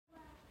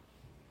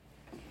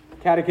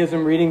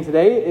Catechism reading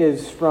today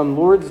is from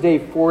Lord's Day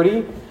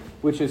 40,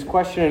 which is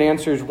question and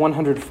answers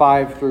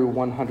 105 through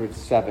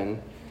 107.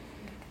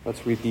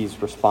 Let's read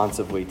these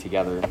responsively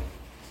together.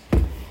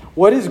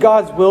 What is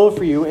God's will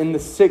for you in the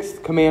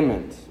sixth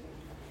commandment?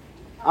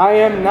 I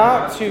am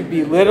not to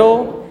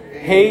belittle,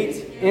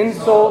 hate,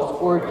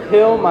 insult, or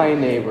kill my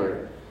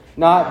neighbor,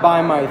 not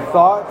by my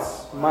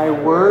thoughts, my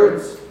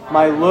words,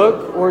 my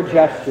look or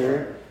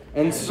gesture,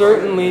 and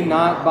certainly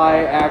not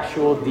by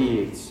actual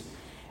deeds.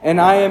 And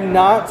I am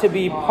not to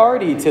be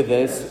party to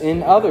this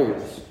in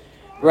others.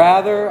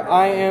 Rather,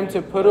 I am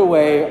to put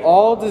away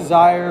all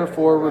desire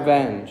for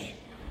revenge.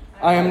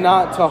 I am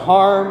not to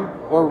harm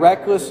or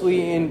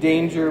recklessly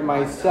endanger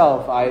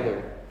myself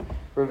either.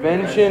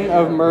 Prevention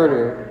of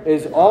murder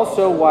is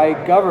also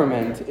why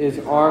government is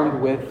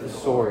armed with the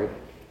sword.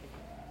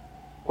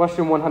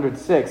 Question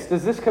 106.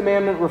 Does this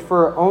commandment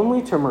refer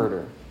only to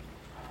murder?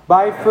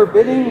 By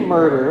forbidding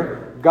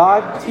murder,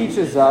 God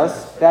teaches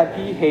us that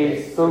he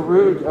hates the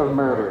root of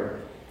murder: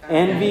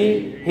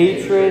 envy,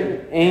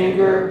 hatred,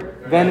 anger,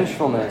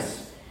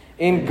 vengefulness.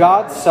 In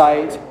God's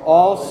sight,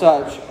 all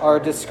such are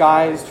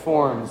disguised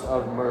forms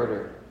of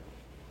murder.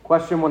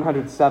 Question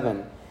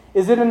 107.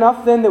 Is it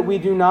enough then that we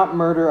do not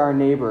murder our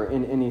neighbor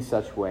in any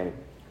such way?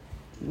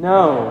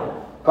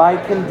 No.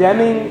 By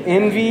condemning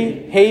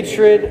envy,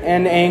 hatred,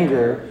 and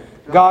anger,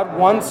 God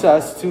wants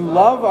us to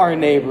love our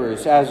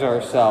neighbors as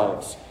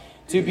ourselves,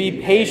 to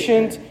be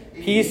patient,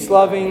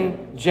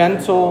 peace-loving,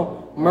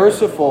 gentle,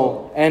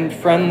 merciful, and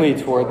friendly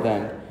toward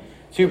them,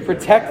 to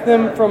protect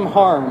them from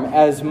harm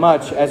as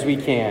much as we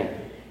can,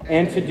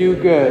 and to do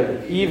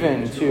good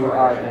even to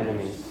our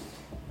enemies.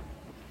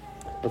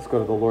 Let's go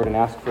to the Lord and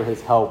ask for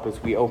his help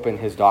as we open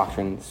his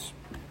doctrines.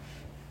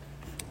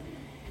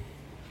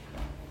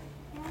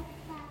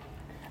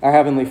 Our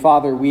Heavenly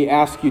Father, we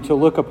ask you to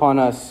look upon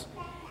us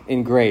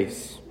in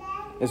grace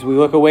as we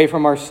look away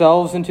from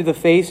ourselves into the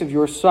face of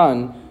your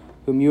Son,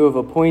 whom you have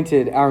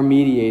appointed our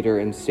mediator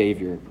and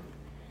Savior.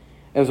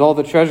 As all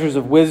the treasures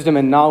of wisdom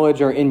and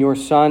knowledge are in your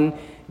Son,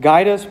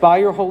 guide us by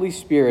your Holy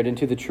Spirit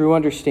into the true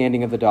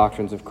understanding of the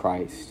doctrines of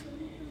Christ.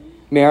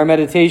 May our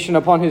meditation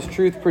upon his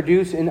truth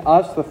produce in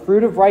us the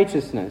fruit of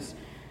righteousness,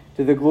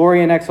 to the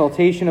glory and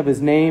exaltation of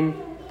his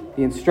name,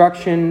 the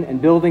instruction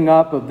and building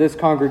up of this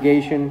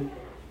congregation,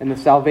 and the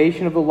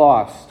salvation of the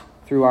lost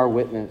through our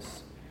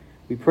witness.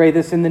 We pray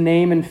this in the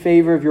name and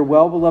favor of your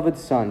well-beloved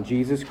Son,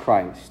 Jesus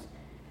Christ,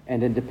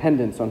 and in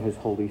dependence on his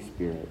Holy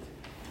Spirit.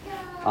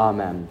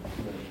 Amen.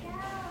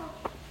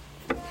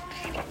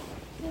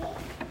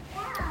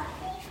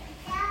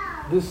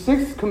 The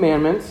sixth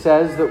commandment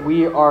says that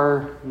we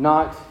are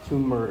not to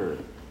murder.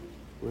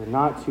 We're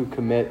not to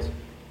commit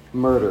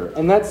murder.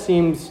 And that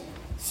seems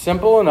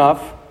simple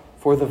enough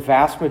for the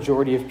vast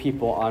majority of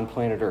people on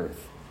planet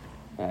Earth.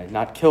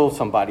 Not kill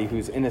somebody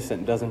who's innocent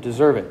and doesn't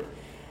deserve it.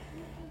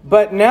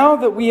 But now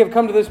that we have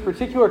come to this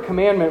particular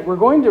commandment, we're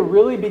going to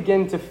really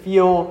begin to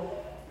feel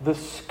the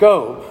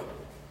scope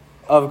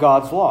of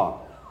God's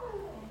law.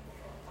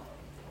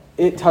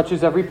 It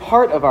touches every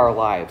part of our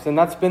lives, and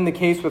that's been the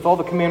case with all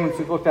the commandments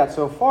we've looked at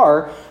so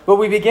far. But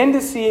we begin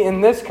to see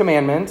in this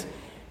commandment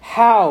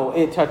how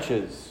it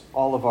touches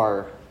all of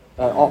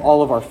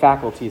our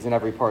faculties in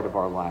every part of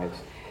our lives.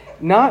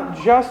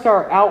 Not just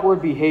our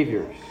outward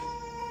behaviors,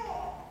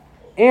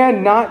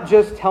 and not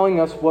just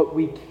telling us what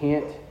we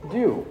can't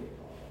do.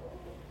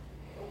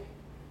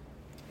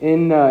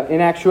 In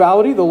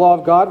actuality, the law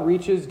of God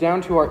reaches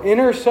down to our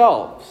inner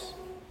selves,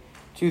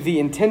 to the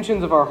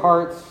intentions of our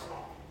hearts,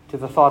 to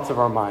the thoughts of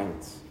our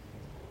minds.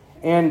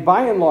 And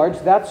by and large,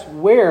 that's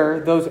where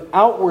those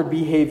outward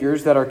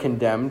behaviors that are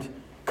condemned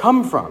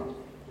come from.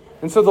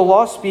 And so the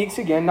law speaks,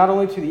 again, not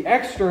only to the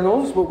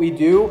externals, what we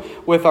do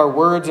with our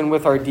words and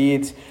with our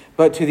deeds,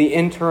 but to the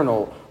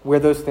internal, where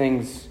those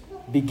things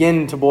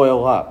begin to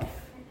boil up.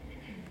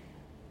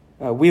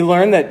 We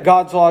learn that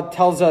God's law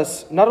tells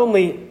us not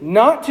only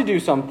not to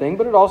do something,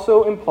 but it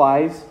also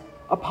implies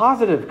a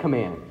positive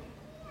command.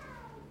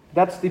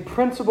 That's the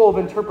principle of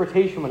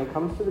interpretation when it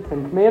comes to the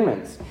Ten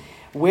Commandments.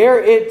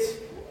 Where it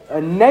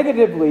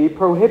negatively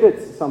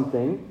prohibits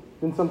something,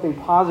 then something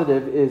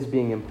positive is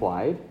being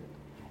implied.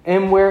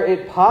 And where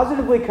it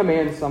positively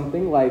commands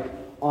something like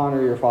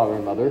honor your father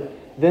and mother,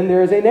 then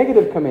there is a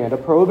negative command, a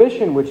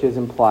prohibition, which is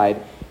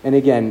implied. And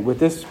again, with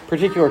this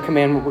particular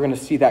commandment, we're going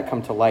to see that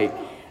come to light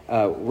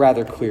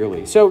rather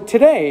clearly. So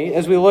today,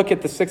 as we look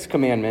at the sixth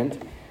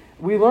commandment,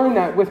 we learn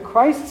that with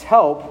Christ's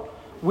help,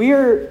 we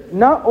are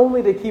not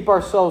only to keep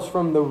ourselves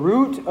from the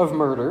root of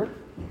murder,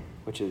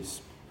 which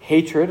is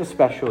hatred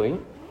especially,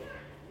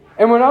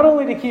 and we're not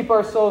only to keep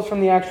ourselves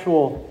from the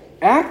actual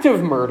act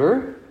of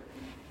murder,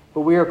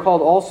 but we are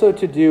called also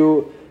to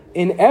do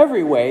in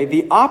every way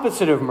the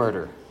opposite of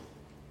murder,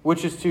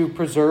 which is to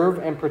preserve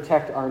and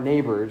protect our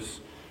neighbors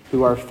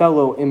who are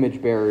fellow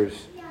image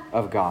bearers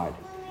of God.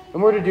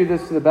 And we're to do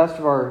this to the best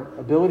of our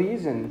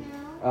abilities and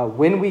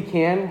when we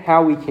can,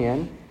 how we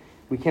can.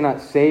 We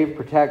cannot save,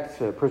 protect,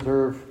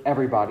 preserve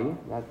everybody.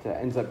 That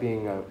ends up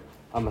being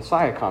a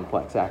Messiah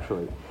complex,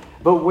 actually.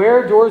 But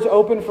where doors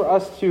open for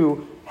us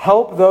to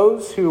help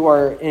those who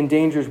are in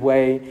danger's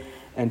way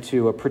and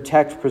to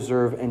protect,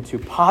 preserve, and to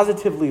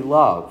positively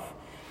love,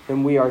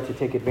 then we are to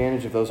take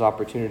advantage of those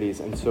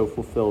opportunities and so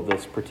fulfill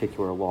this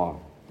particular law.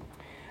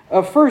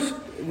 First,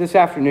 this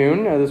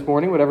afternoon, this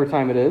morning, whatever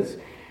time it is,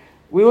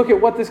 we look at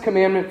what this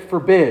commandment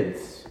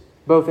forbids,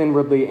 both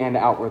inwardly and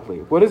outwardly.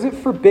 What does it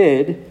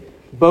forbid,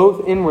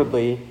 both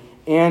inwardly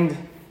and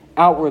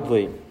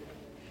outwardly?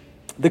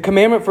 The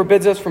commandment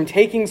forbids us from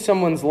taking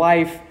someone's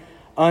life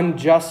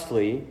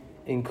unjustly,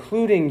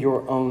 including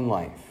your own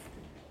life.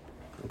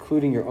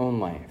 Including your own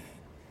life.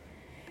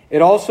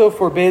 It also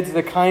forbids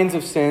the kinds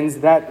of sins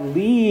that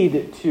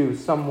lead to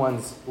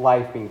someone's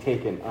life being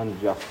taken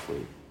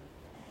unjustly.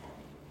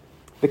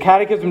 The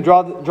Catechism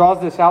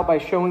draws this out by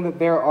showing that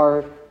there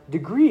are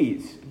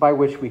degrees by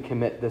which we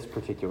commit this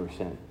particular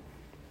sin.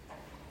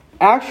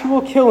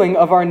 Actual killing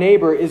of our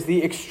neighbor is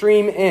the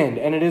extreme end,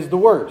 and it is the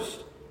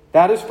worst.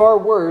 That is far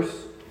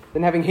worse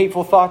than having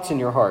hateful thoughts in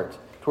your heart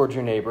towards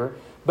your neighbor,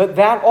 but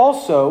that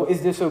also is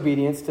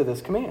disobedience to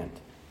this command.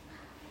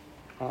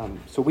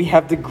 So we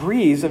have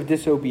degrees of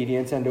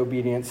disobedience and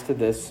obedience to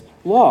this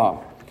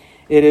law.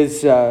 It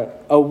is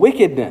a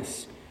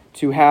wickedness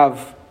to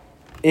have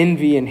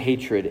envy and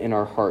hatred in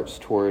our hearts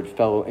toward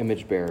fellow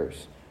image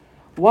bearers.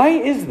 Why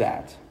is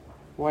that?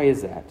 Why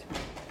is that?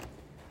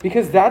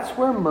 Because that's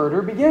where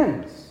murder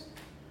begins.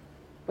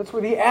 That's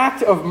where the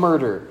act of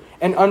murder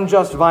and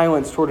unjust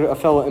violence toward a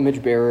fellow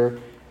image bearer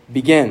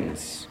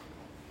begins.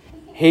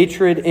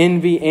 Hatred,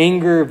 envy,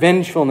 anger,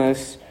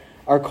 vengefulness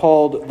are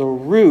called the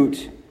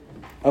root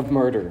of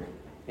murder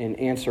in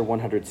answer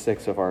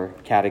 106 of our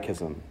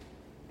catechism.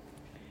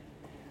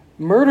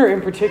 Murder in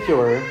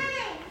particular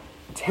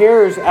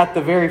tears at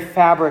the very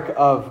fabric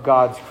of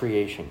God's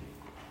creation.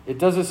 It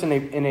does this in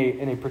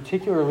a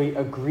particularly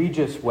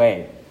egregious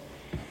way.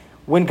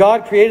 When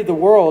God created the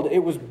world, it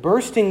was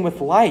bursting with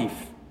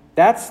life.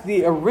 That's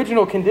the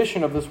original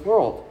condition of this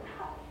world.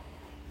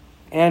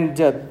 And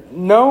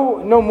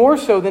no more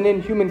so than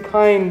in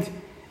humankind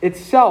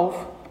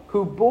itself,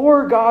 who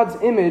bore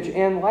God's image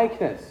and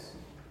likeness,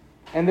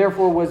 and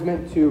therefore was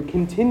meant to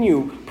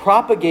continue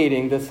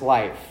propagating this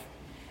life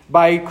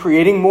by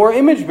creating more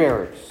image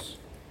bearers.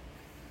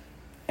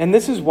 And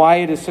this is why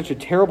it is such a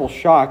terrible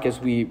shock as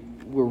we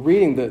were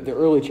reading the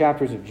early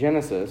chapters of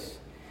Genesis,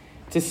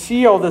 to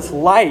see all this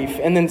life,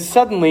 and then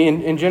suddenly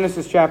in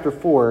Genesis chapter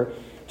 4,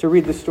 to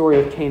read the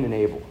story of Cain and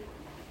Abel.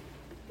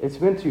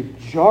 It's meant to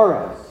jar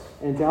us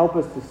and to help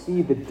us to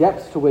see the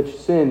depths to which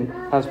sin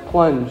has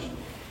plunged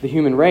the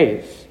human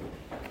race.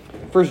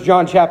 1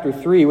 John chapter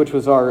 3, which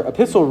was our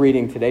epistle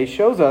reading today,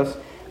 shows us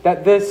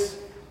that this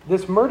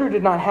murder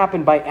did not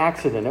happen by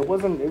accident. It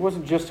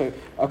wasn't just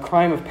a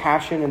crime of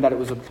passion, and that it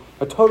was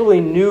a totally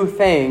new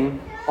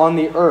thing on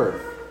the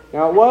earth.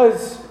 Now, it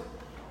was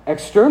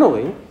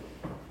externally,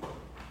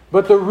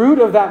 but the root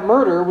of that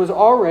murder was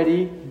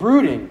already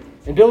brooding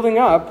and building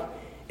up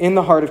in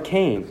the heart of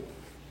Cain.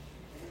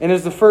 And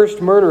as the first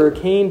murderer,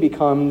 Cain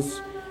becomes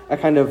a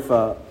kind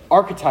of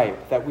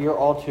archetype that we are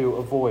all to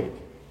avoid.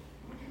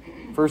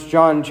 1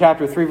 John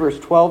chapter 3, verse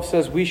 12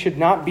 says, "We should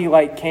not be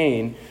like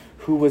Cain,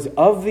 who was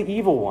of the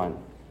evil one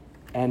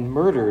and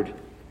murdered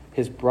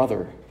his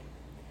brother."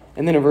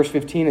 And then in verse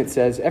 15 it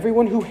says,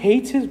 "Everyone who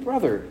hates his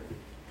brother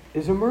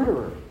is a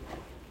murderer."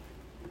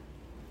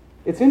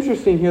 It's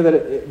interesting here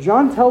that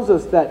John tells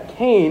us that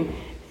Cain,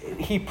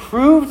 he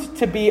proved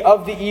to be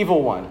of the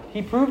evil one.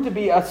 He proved to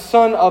be a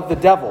son of the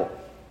devil.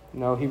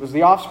 No, he was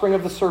the offspring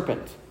of the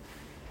serpent.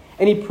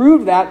 And he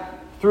proved that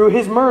through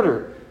his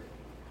murder.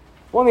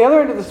 Well, on the other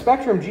end of the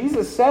spectrum,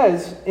 Jesus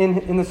says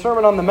in the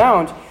Sermon on the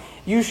Mount,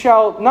 you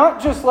shall not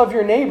just love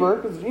your neighbor,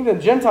 because even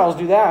the Gentiles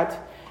do that,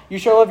 you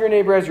shall love your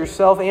neighbor as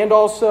yourself and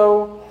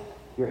also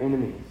your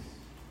enemies,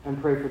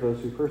 and pray for those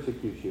who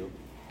persecute you.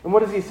 And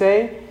what does he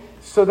say?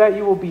 So that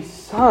you will be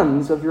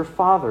sons of your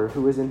Father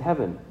who is in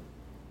heaven.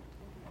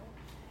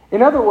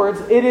 In other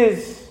words, it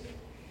is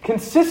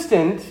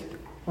consistent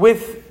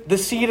with the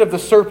seed of the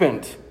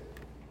serpent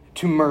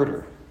to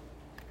murder.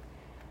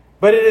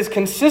 But it is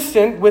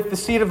consistent with the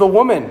seed of the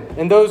woman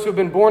and those who have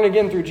been born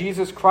again through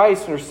Jesus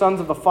Christ and are sons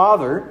of the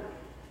Father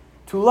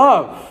to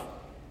love.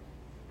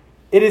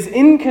 It is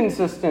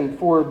inconsistent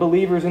for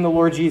believers in the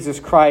Lord Jesus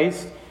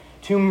Christ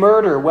to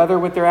murder, whether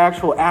with their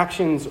actual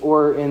actions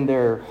or in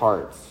their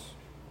hearts.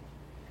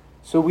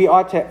 So we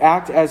ought to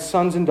act as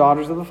sons and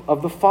daughters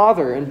of the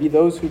Father and be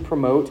those who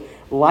promote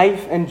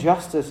life and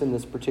justice in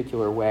this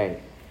particular way.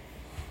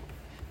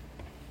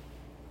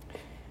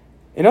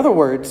 In other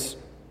words,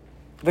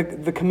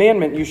 the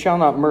commandment, you shall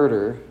not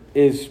murder,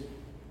 is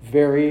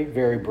very,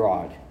 very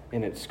broad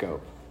in its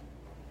scope.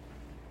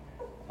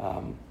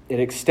 It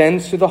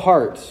extends to the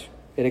heart.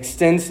 It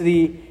extends to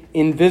the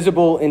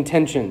invisible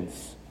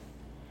intentions.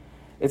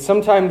 It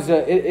sometimes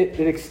it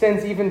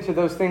extends even to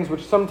those things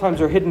which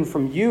sometimes are hidden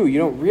from you. You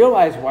don't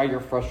realize why you're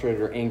frustrated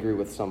or angry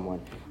with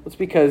someone. It's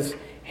because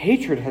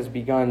hatred has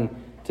begun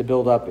to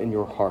build up in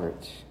your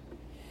heart.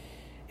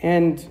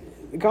 And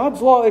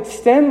God's law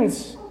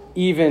extends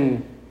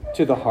even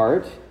to the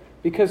heart,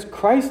 because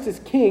Christ is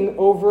king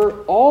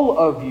over all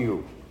of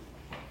you.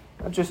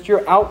 not just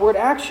your outward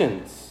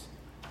actions,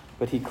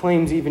 but he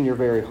claims even your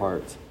very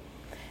heart.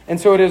 And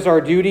so it is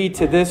our duty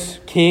to this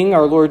King,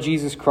 our Lord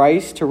Jesus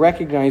Christ, to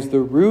recognize the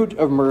root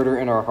of murder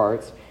in our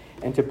hearts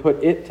and to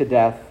put it to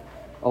death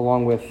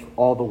along with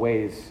all the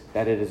ways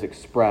that it is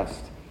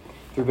expressed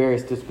through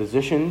various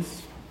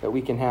dispositions that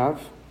we can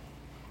have,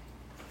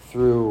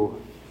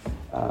 through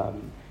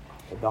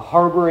the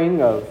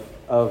harboring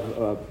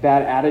of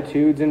bad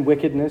attitudes and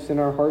wickedness in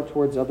our heart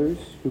towards others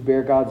who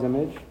bear God's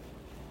image.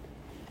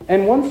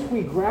 And once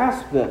we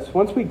grasp this,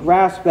 once we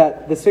grasp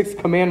that the sixth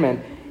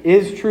commandment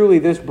is truly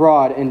this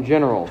broad and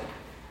general,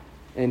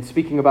 and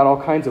speaking about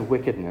all kinds of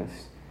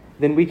wickedness,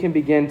 then we can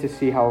begin to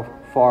see how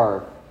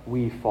far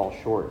we fall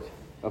short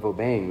of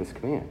obeying this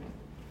command.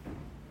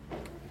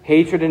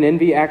 Hatred and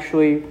envy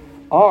actually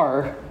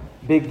are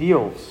big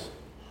deals.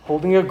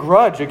 Holding a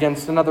grudge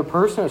against another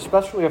person,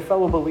 especially a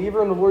fellow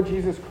believer in the Lord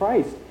Jesus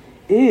Christ,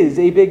 is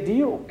a big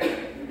deal.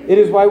 It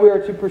is why we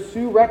are to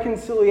pursue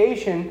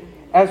reconciliation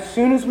as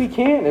soon as we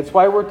can. It's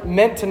why we're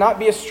meant to not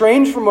be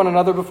estranged from one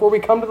another before we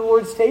come to the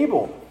Lord's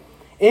table.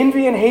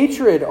 Envy and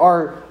hatred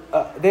are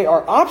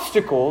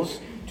obstacles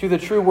to the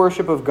true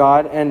worship of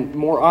God, and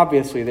more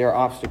obviously, they are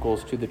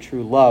obstacles to the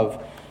true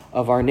love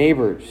of our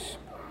neighbors.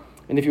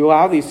 And if you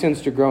allow these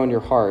sins to grow in your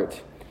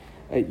heart,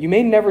 you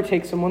may never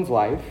take someone's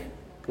life,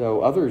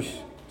 though others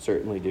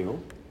certainly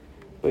do,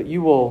 but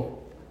you will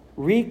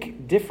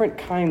wreak different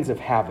kinds of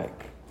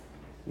havoc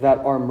that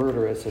are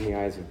murderous in the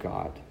eyes of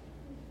God.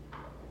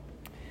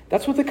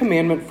 That's what the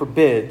commandment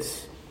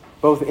forbids,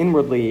 both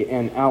inwardly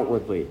and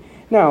outwardly.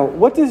 Now,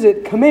 what does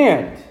it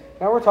command?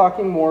 Now we're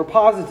talking more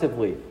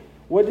positively.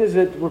 What does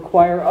it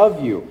require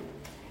of you?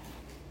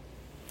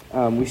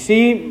 We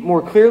see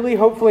more clearly,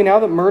 hopefully now,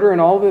 that murder in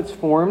all of its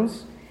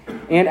forms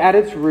and at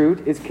its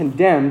root is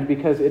condemned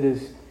because it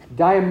is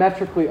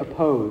diametrically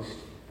opposed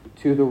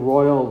to the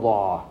royal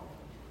law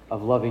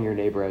of loving your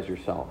neighbor as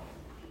yourself.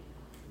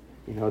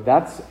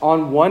 That's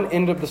on one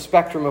end of the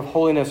spectrum of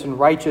holiness and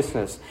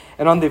righteousness.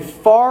 And on the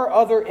far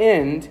other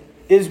end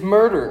is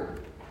murder.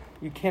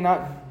 You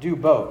cannot do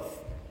both.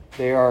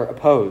 They are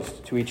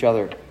opposed to each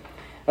other.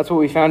 That's what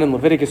we found in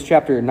Leviticus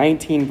chapter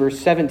 19, verse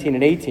 17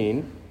 and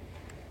 18.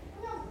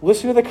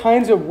 Listen to the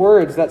kinds of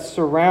words that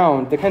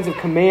surround, the kinds of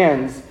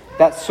commands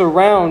that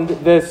surround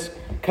this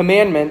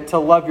commandment to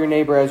love your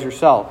neighbor as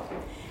yourself.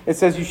 It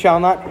says, you shall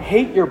not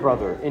hate your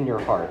brother in your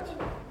heart.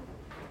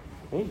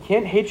 You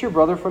can't hate your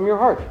brother from your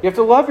heart. You have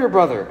to love your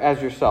brother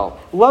as yourself.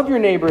 Love your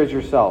neighbor as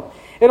yourself.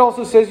 It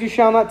also says you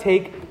shall not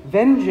take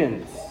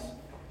vengeance.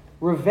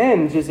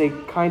 Revenge is a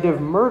kind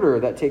of murder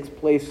that takes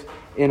place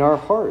in our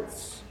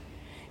hearts.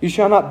 You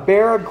shall not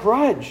bear a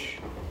grudge.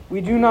 We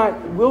do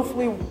not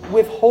willfully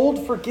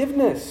withhold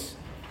forgiveness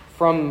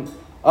from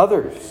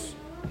others,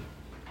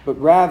 but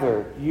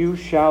rather you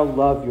shall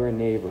love your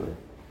neighbor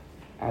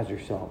as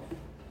yourself.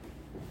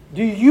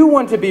 Do you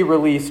want to be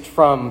released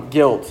from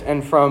guilt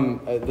and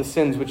from the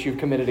sins which you've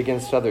committed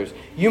against others?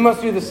 You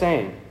must do the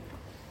same.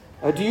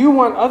 Do you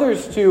want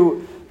others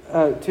to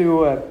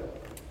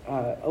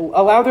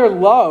allow their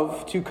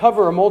love to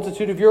cover a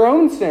multitude of your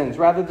own sins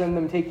rather than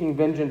them taking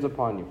vengeance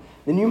upon you?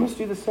 Then you must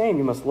do the same.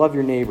 You must love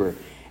your neighbor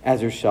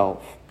as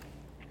yourself.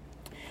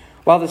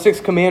 While the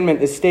sixth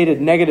commandment is stated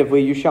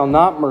negatively, you shall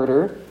not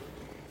murder,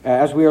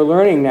 as we are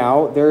learning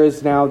now, there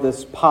is now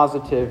this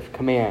positive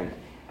command.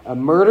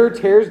 Murder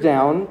tears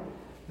down,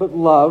 but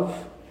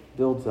love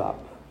builds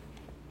up.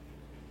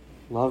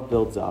 Love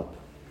builds up.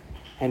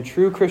 And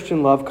true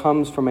Christian love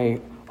comes from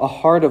a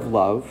heart of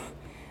love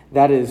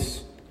that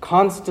is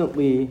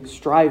constantly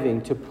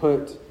striving to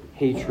put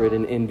hatred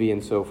and envy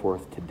and so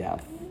forth to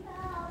death.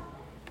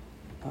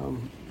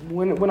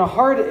 When a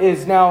heart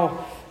is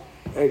now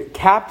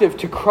captive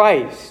to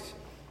Christ,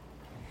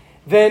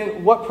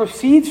 then what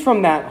proceeds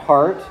from that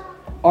heart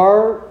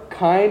are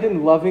kind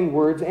and loving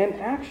words and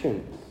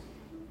actions.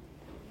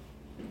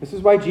 This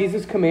is why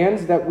Jesus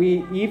commands that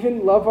we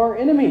even love our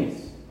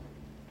enemies.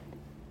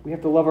 We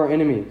have to love our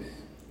enemies.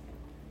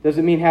 Does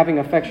it mean having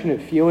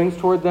affectionate feelings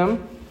toward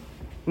them?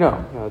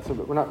 No,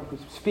 we're not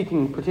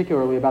speaking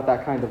particularly about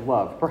that kind of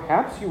love.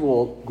 Perhaps you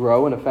will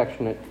grow in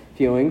affectionate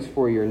feelings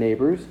for your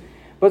neighbors,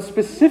 but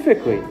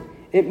specifically,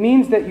 it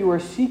means that you are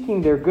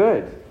seeking their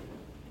good.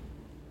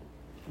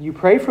 You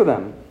pray for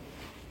them.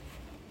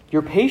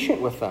 You're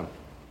patient with them.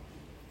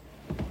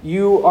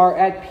 You are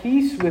at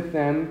peace with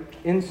them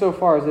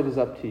insofar as it is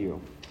up to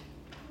you.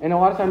 And a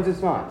lot of times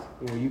it's not.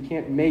 You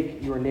can't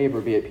make your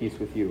neighbor be at peace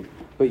with you,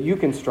 but you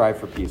can strive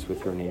for peace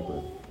with your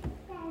neighbor.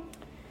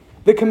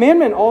 The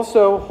commandment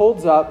also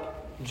holds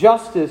up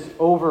justice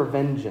over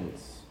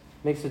vengeance.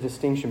 Makes a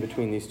distinction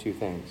between these two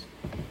things.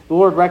 The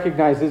Lord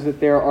recognizes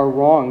that there are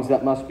wrongs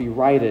that must be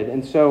righted,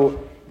 and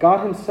so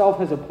God himself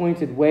has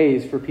appointed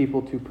ways for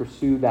people to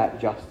pursue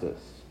that justice.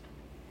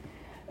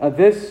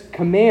 This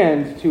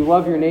command to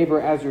love your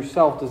neighbor as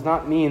yourself does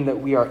not mean that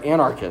we are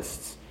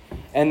anarchists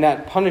and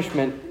that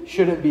punishment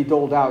shouldn't be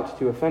doled out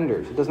to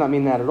offenders. It does not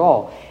mean that at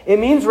all. It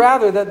means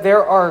rather that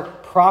there are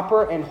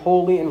proper and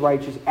holy and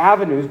righteous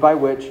avenues by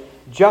which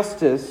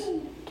justice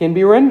can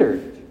be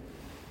rendered.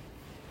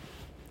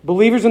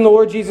 Believers in the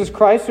Lord Jesus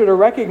Christ are to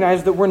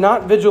recognize that we're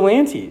not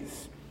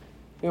vigilantes.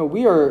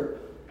 We are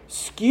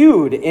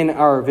skewed in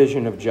our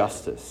vision of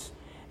justice.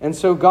 And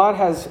so God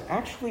has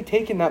actually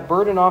taken that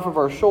burden off of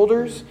our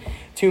shoulders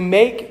to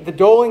make the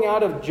doling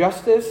out of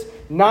justice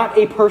not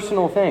a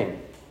personal thing,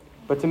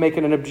 but to make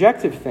it an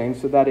objective thing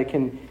so that it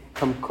can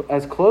come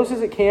as close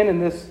as it can in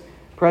this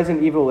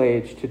present evil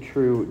age to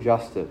true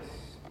justice.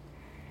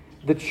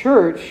 The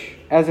church,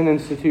 as an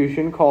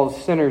institution,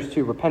 calls sinners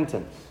to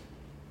repentance.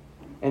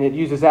 And it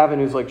uses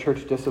avenues like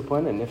church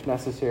discipline and, if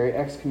necessary,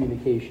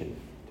 excommunication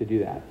to do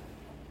that.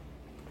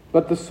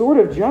 But the sword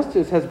of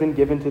justice has been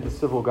given to the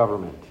civil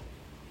government,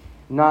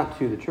 not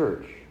to the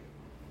church.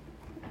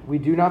 We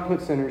do not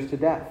put sinners to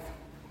death.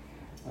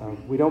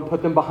 We don't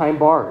put them behind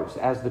bars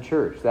as the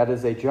church. That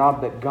is a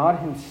job that God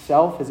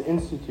himself has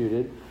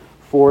instituted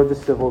for the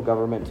civil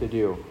government to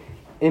do.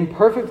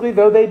 Imperfectly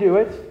though they do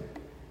it,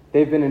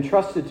 they've been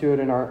entrusted to it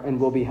and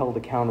will be held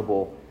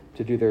accountable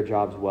to do their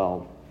jobs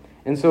well.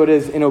 And so it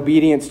is in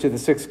obedience to the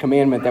sixth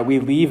commandment that we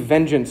leave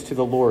vengeance to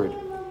the Lord.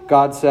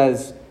 God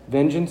says,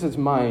 "Vengeance is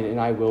mine and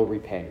I will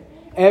repay."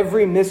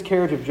 Every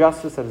miscarriage of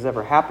justice that has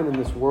ever happened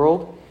in this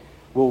world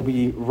will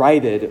be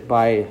righted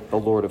by the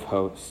Lord of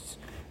hosts.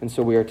 And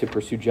so we are to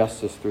pursue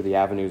justice through the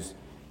avenues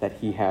that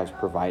he has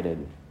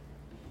provided.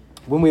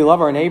 When we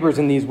love our neighbors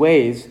in these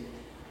ways,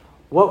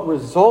 what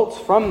results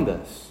from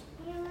this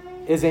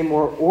is a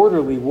more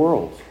orderly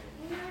world,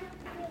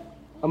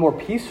 a more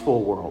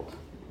peaceful world.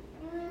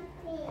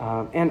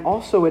 And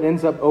also it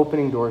ends up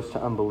opening doors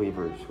to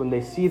unbelievers. When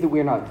they see that we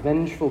are not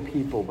vengeful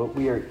people, but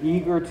we are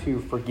eager to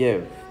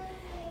forgive,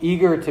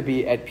 eager to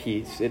be at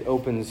peace, it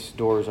opens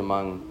doors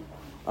among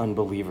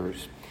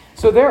unbelievers.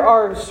 So there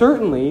are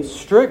certainly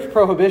strict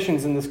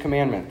prohibitions in this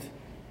commandment.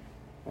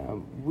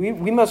 We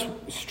must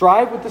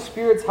strive with the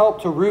Spirit's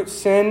help to root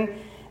sin,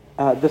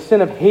 the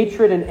sin of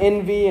hatred and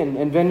envy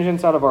and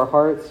vengeance out of our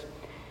hearts.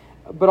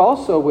 But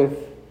also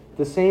with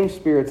the same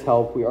Spirit's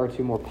help, we are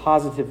to more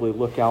positively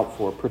look out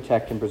for,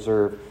 protect, and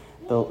preserve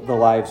the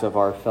lives of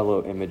our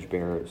fellow image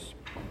bearers.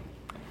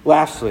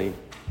 Lastly,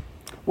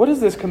 what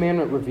does this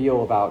commandment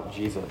reveal about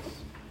Jesus?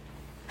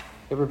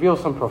 It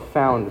reveals some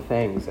profound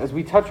things. As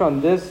we touch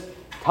on this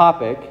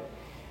topic,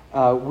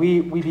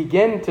 we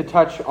begin to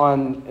touch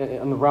on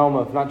the realm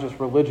of not just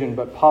religion,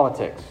 but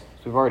politics,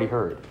 as we've already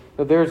heard.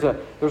 So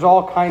there's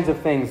all kinds of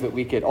things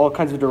all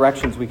kinds of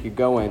directions we could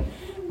go in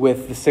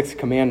with the sixth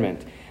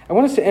commandment. I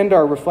want us to end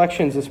our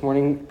reflections this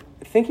morning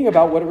thinking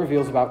about what it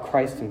reveals about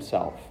Christ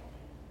himself.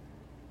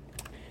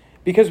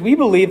 Because we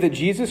believe that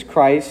Jesus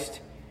Christ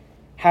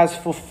has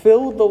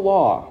fulfilled the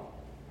law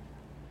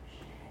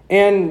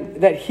and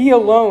that he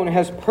alone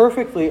has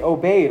perfectly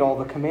obeyed all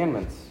the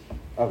commandments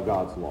of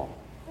God's law.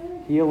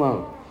 He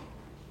alone.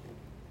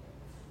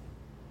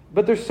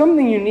 But there's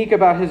something unique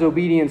about his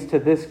obedience to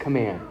this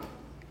command.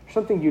 There's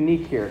something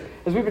unique here.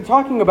 As we've been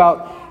talking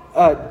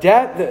about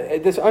death,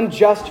 this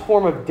unjust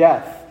form of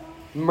death,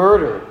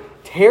 murder,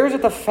 tears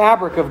at the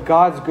fabric of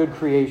God's good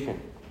creation.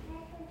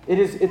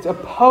 It's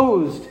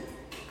opposed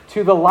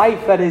to the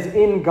life that is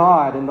in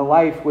God and the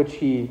life which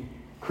he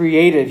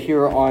created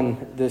here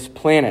on this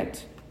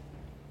planet.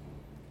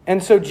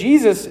 And so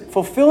Jesus,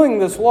 fulfilling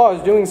this law,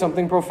 is doing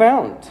something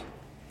profound.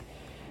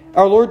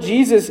 Our Lord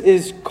Jesus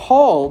is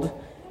called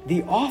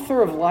the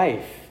author of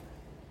life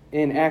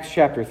in Acts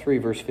chapter 3,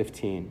 verse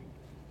 15.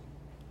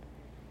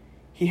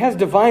 He has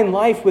divine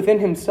life within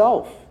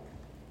himself.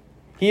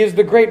 He is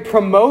the great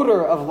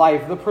promoter of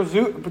life,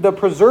 the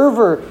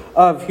preserver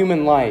of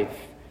human life.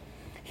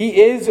 He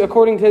is,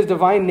 according to his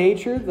divine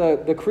nature,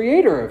 the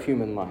creator of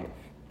human life.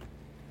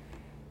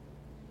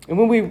 And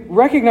when we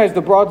recognize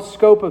the broad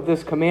scope of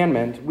this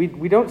commandment,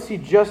 we don't see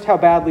just how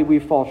badly we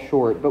fall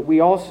short, but we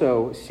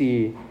also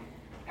see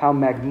how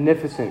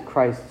magnificent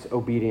Christ's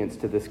obedience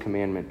to this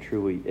commandment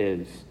truly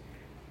is.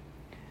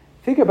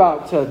 Think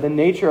about the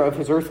nature of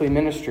his earthly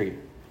ministry.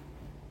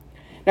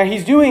 Now,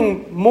 he's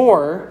doing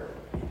more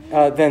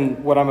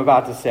than what I'm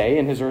about to say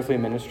in his earthly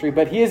ministry,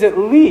 but he is at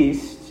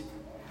least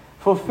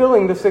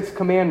fulfilling the sixth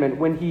commandment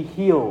when he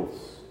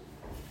heals.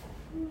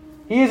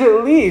 He is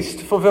at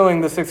least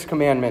fulfilling the sixth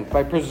commandment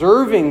by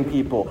preserving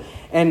people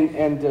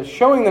and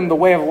showing them the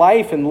way of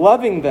life and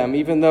loving them,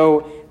 even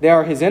though they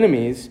are his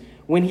enemies,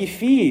 when he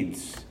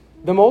feeds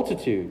the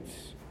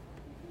multitudes,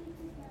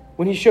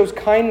 when he shows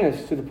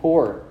kindness to the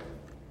poor,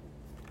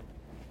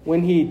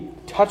 when he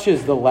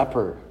touches the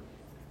leper.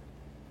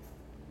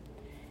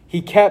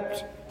 He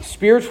kept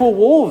spiritual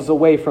wolves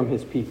away from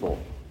his people.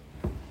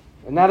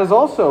 And that is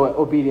also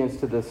obedience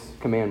to this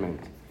commandment.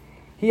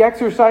 He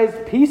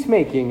exercised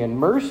peacemaking and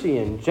mercy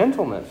and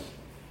gentleness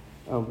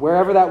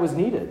wherever that was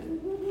needed.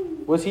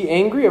 Was he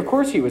angry? Of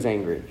course he was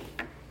angry.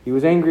 He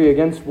was angry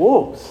against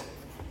wolves.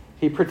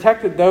 He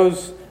protected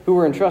those who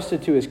were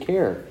entrusted to his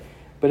care.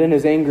 But in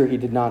his anger he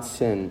did not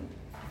sin.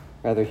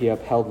 Rather, he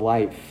upheld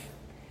life.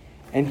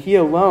 And he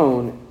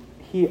alone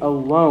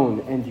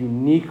and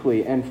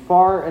uniquely and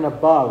far and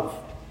above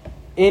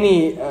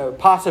any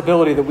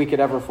possibility that we could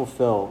ever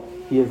fulfill,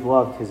 he has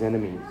loved his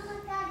enemies.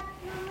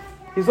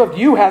 He's loved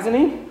you, hasn't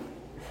he?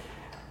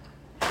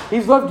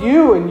 He's loved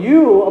you, and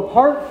you,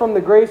 apart from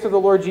the grace of the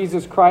Lord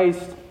Jesus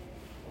Christ,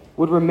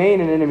 would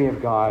remain an enemy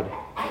of God.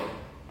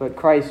 But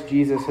Christ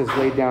Jesus has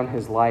laid down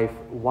his life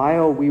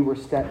while we were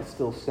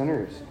still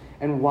sinners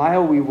and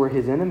while we were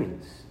his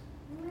enemies.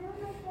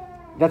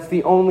 That's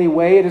the only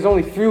way. It is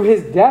only through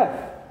his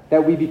death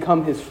that we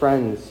become his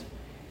friends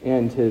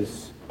and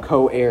his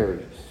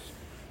co-heirs.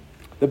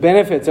 The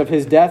benefits of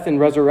his death and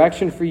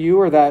resurrection for you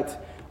are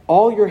that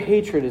all your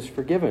hatred is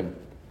forgiven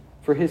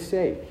for his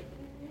sake.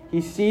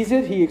 He sees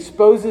it, he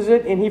exposes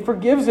it, and he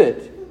forgives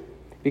it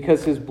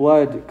because his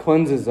blood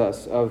cleanses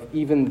us of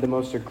even the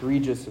most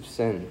egregious of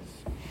sins.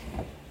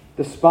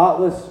 The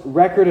spotless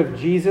record of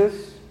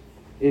Jesus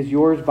is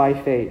yours by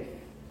faith.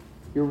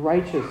 You're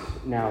righteous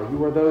now.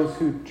 You are those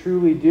who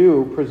truly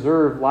do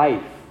preserve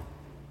life.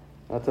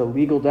 That's a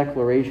legal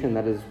declaration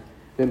that has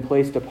been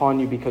placed upon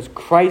you because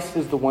Christ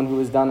is the one who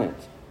has done it.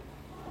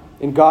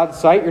 In God's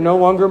sight, you're no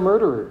longer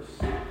murderers.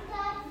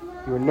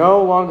 You are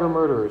no longer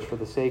murderers for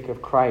the sake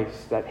of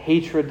Christ. That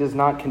hatred does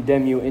not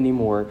condemn you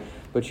anymore,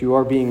 but you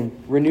are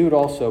being renewed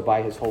also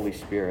by his Holy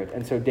Spirit.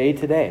 And so day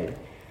to day,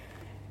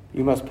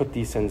 you must put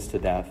these sins to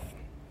death.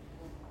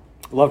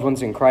 Loved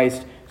ones in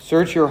Christ,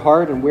 search your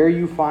heart, and where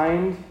you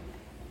find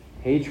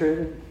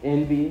hatred,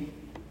 envy,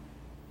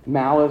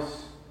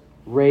 malice,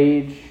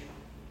 rage,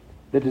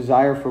 the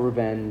desire for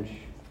revenge,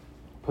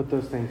 put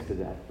those things to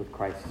death with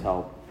Christ's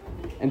help.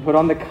 And put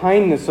on the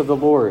kindness of the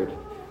Lord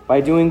by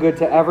doing good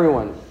to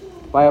everyone,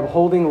 by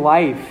upholding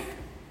life,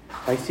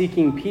 by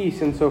seeking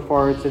peace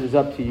insofar as it is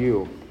up to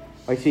you,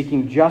 by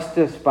seeking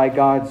justice by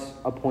God's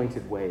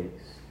appointed ways.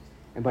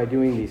 And by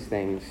doing these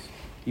things,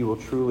 you will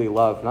truly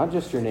love not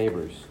just your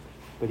neighbors,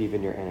 but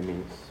even your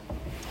enemies.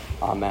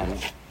 Amen.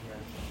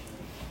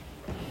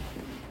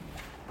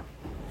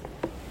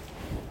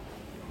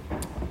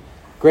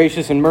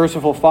 Gracious and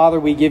merciful Father,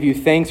 we give you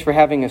thanks for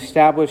having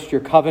established your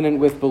covenant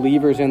with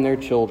believers and their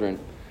children.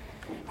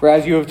 For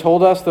as you have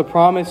told us, the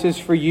promise is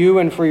for you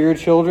and for your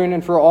children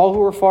and for all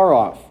who are far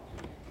off,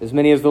 as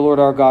many as the Lord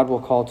our God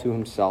will call to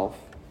himself.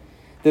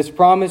 This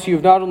promise you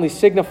have not only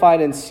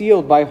signified and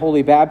sealed by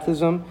holy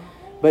baptism,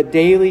 but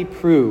daily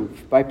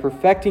proved by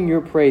perfecting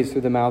your praise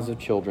through the mouths of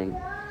children,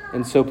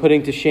 and so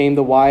putting to shame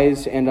the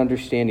wise and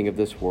understanding of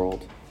this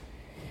world.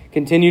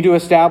 Continue to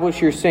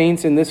establish your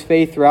saints in this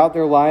faith throughout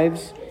their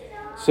lives.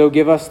 So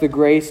give us the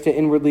grace to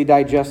inwardly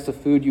digest the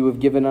food you have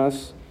given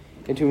us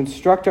and to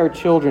instruct our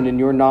children in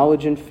your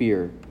knowledge and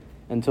fear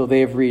until they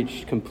have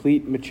reached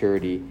complete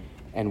maturity,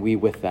 and we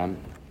with them.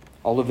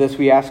 All of this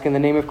we ask in the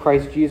name of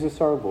Christ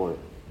Jesus our Lord,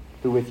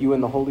 who with you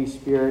and the Holy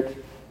Spirit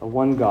are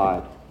one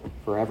God,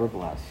 forever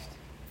blessed.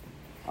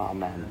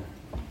 Amen.